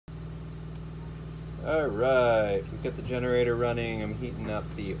All right, we've got the generator running. I'm heating up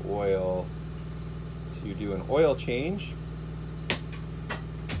the oil to do an oil change.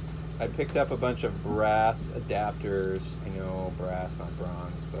 I picked up a bunch of brass adapters. I know brass, not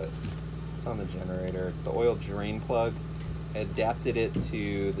bronze, but it's on the generator. It's the oil drain plug. I adapted it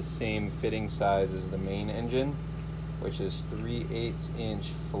to the same fitting size as the main engine, which is 3/8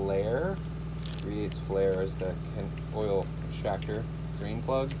 inch flare. 3/8 flare is the oil extractor drain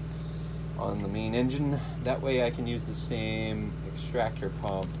plug on the main engine. That way I can use the same extractor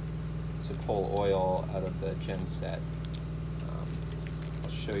pump to pull oil out of the gen set. I'll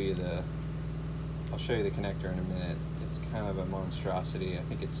show you the connector in a minute. It's kind of a monstrosity. I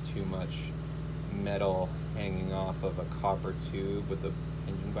think it's too much metal hanging off of a copper tube with the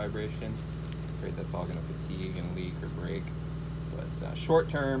engine vibration. I'm afraid that's all going to fatigue and leak or break. But short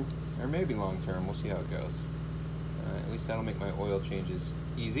term, or maybe long term, we'll see how it goes. At least that'll make my oil changes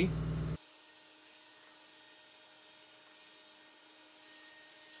easy.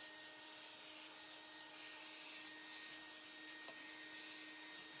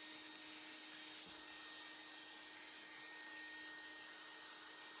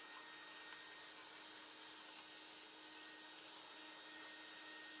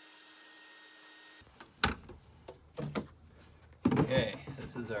 Okay,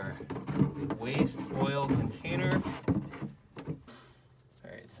 this is our waste oil container.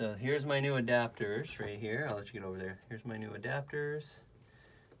 All right, so here's my new adapters right here. I'll let you get over there. Here's my new adapters.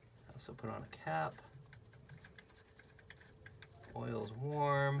 I also put on a cap. Oil's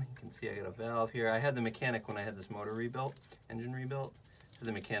warm. You can see I got a valve here. I had the mechanic, when I had this motor rebuilt, engine rebuilt, so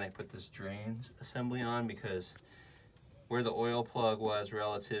the mechanic put this drain assembly on because where the oil plug was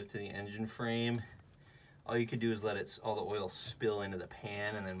relative to the engine frame, all you could do is let all the oil spill into the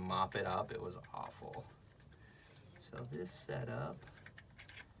pan and then mop it up. It was awful. So this setup,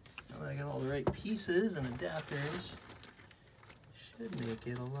 now that I got all the right pieces and adapters, should make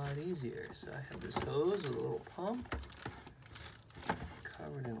it a lot easier. So I have this hose with a little pump,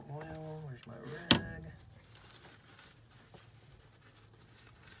 covered in oil. Where's my rag?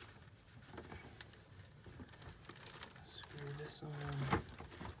 Screw this on.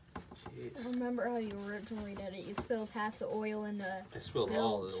 Jeez. I remember how you originally did it. You spilled half the oil in the I spilled bilge.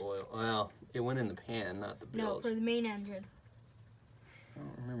 all of the oil. Well, it went in the pan, not the bilge. No, for the main engine. I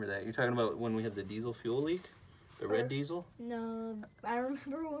don't remember that. You're talking about when we had the diesel fuel leak? The red diesel? No, I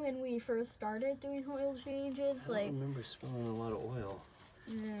remember when we first started doing oil changes. I don't remember spilling a lot of oil.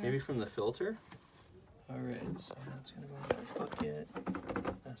 Yeah. Maybe from the filter? Alright, so that's going to go in my bucket.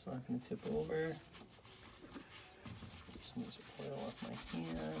 That's not going to tip over. Get some of this oil off my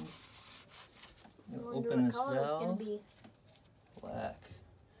hand. I'm going to open this valve. Be. Black.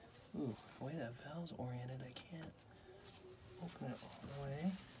 Ooh, the way that valve's oriented, I can't open it all the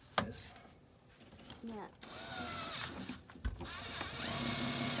way. This. Yeah.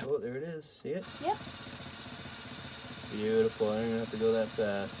 Oh, there it is. See it? Yep. Beautiful. I don't even have to go that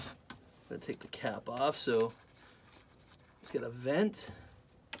fast. I'm going to take the cap off, so it's got a vent.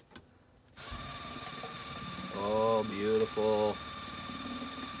 Oh, beautiful.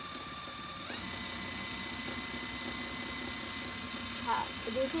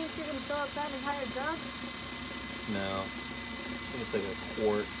 Do you think you're going to fill up that entire jug? No. I think it's like a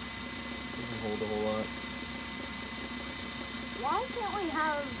quart. Doesn't hold a whole lot. Why can't we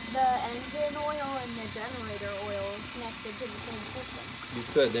have the engine oil and the generator oil connected to the same system? You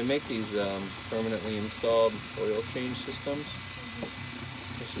could. They make these permanently installed oil change systems.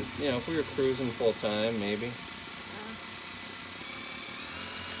 Which is, you know, if we were cruising full time, maybe.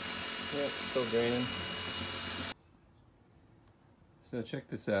 Yep, still draining. So check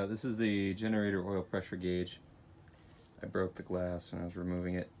this out. This is the generator oil pressure gauge. I broke the glass when I was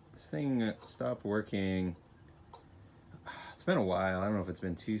removing it. This thing stopped working. It's been a while. I don't know if it's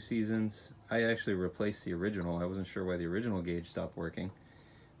been 2 seasons. I actually replaced the original. I wasn't sure why the original gauge stopped working.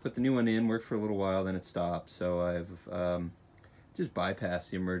 Put the new one in, worked for a little while, then it stopped. So I've just bypassed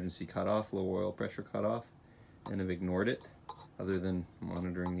the emergency cutoff, low oil pressure cutoff, and have ignored it, other than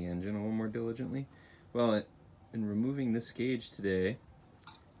monitoring the engine a little more diligently. Well, in removing this gauge today,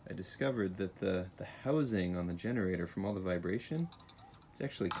 I discovered that the housing on the generator from all the vibration, it's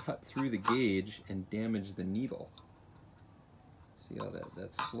actually cut through the gauge and damaged the needle. See how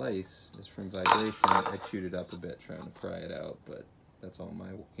that slice is from vibration. I chewed it up a bit trying to pry it out, but that's all my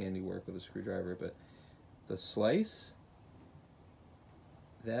handiwork with a screwdriver. But the slice,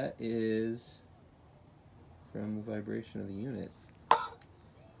 that is from the vibration of the unit.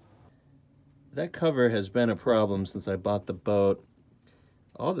 That cover has been a problem since I bought the boat.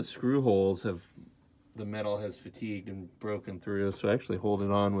 All the screw holes the metal has fatigued and broken through, so I actually hold it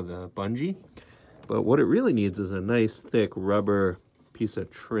on with a bungee. But what it really needs is a nice thick rubber piece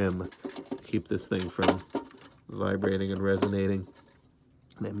of trim to keep this thing from vibrating and resonating.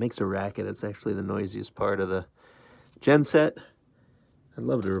 And it makes a racket. It's actually the noisiest part of the gen set. I'd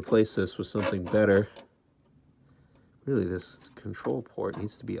love to replace this with something better. Really, this control port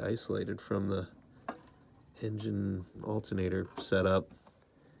needs to be isolated from the engine alternator setup.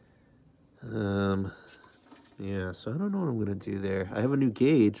 Yeah, so I don't know what I'm going to do there. I have a new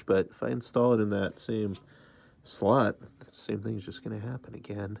gauge, but if I install it in that same slot, the same thing's just going to happen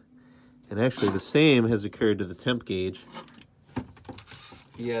again. And actually, the same has occurred to the temp gauge.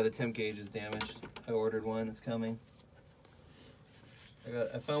 Yeah, the temp gauge is damaged. I ordered one. It's coming.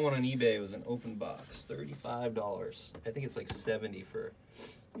 I found one on eBay. It was an open box, $35. I think it's like $70 for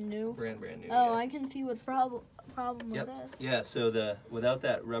new. Brand new. Oh, yeah. I can see what's problem with this. Yeah. So without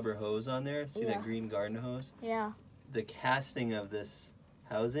that rubber hose on there, see that green garden hose? Yeah. The casting of this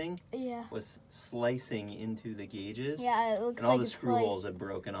housing was slicing into the gauges. Yeah, it looks and all like the screw holes had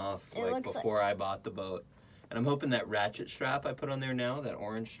broken off like before I bought the boat. And I'm hoping that ratchet strap I put on there now, that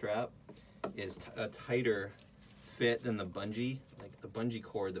orange strap, is a tighter fit than the bungee, like the bungee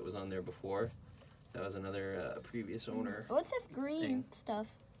cord that was on there before. That was another previous owner. What's this green stuff?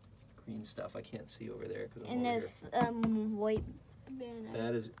 Green stuff I can't see over there. And this white banner.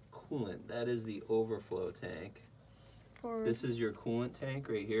 That is coolant. That is the overflow tank. This is your coolant tank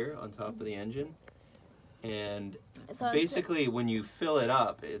right here on top of the engine. And so basically when you fill it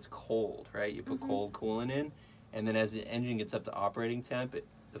up, it's cold, right? You put cold coolant in, and then as the engine gets up to operating temp,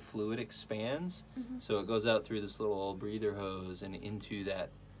 the fluid expands. So it goes out through this little breather hose and into that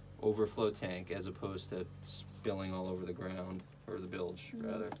overflow tank as opposed to spilling all over the ground, or the bilge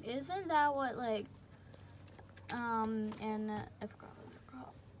rather. Isn't that what like and I forgot what they're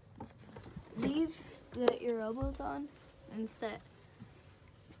called. These that your elbows on instead.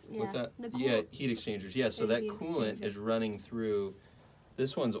 What's that? Yeah, heat exchangers. Yeah, so that coolant is running through.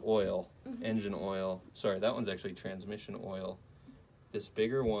 This one's oil, engine oil. Sorry, that one's actually transmission oil. This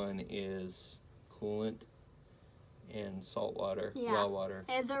bigger one is coolant and salt water, well water.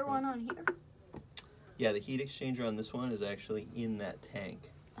 Is there one on here? Yeah, the heat exchanger on this one is actually in that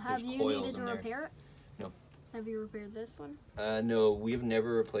tank. Have you needed to repair it? No. Have you repaired this one? No, we've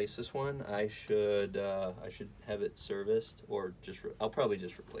never replaced this one. I should have it serviced, or I'll probably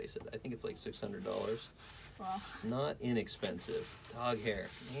just replace it. I think it's like $600. Wow. It's not inexpensive. Dog hair,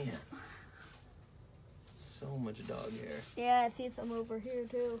 man. So much dog hair. Yeah, I see some over here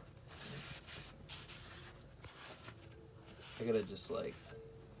too. I gotta just like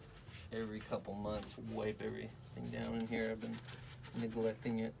every couple months wipe everything down in here. I've been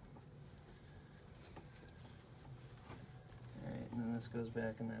neglecting it. Alright, and then this goes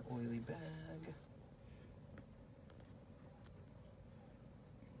back in that oily bag.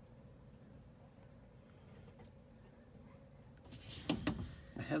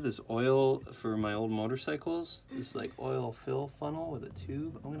 I have this oil for my old motorcycles, this like oil fill funnel with a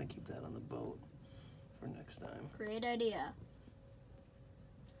tube. I'm gonna keep that on the boat for next time. Great idea.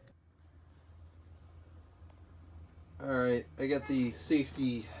 Alright, I got the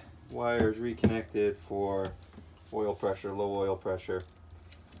safety wires reconnected for oil pressure, low oil pressure.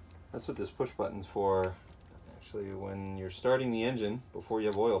 That's what this push button's for. Actually, when you're starting the engine, before you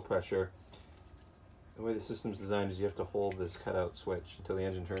have oil pressure, the way the system's designed is you have to hold this cutout switch until the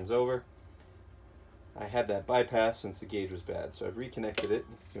engine turns over. I had that bypass since the gauge was bad, so I've reconnected it.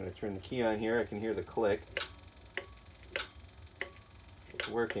 So when I turn the key on here, I can hear the click. It's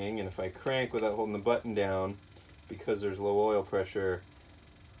working, and if I crank without holding the button down, because there's low oil pressure,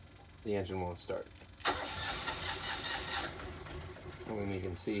 the engine won't start. And you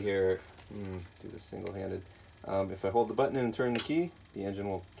can see here, do this single-handed. If I hold the button and turn the key, the engine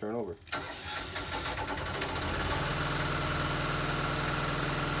will turn over.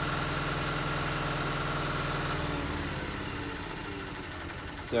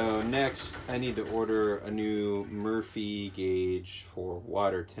 So next, I need to order a new Murphy gauge for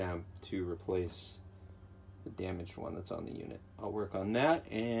water temp to replace the damaged one that's on the unit. I'll work on that,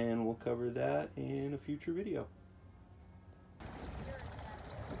 and we'll cover that in a future video.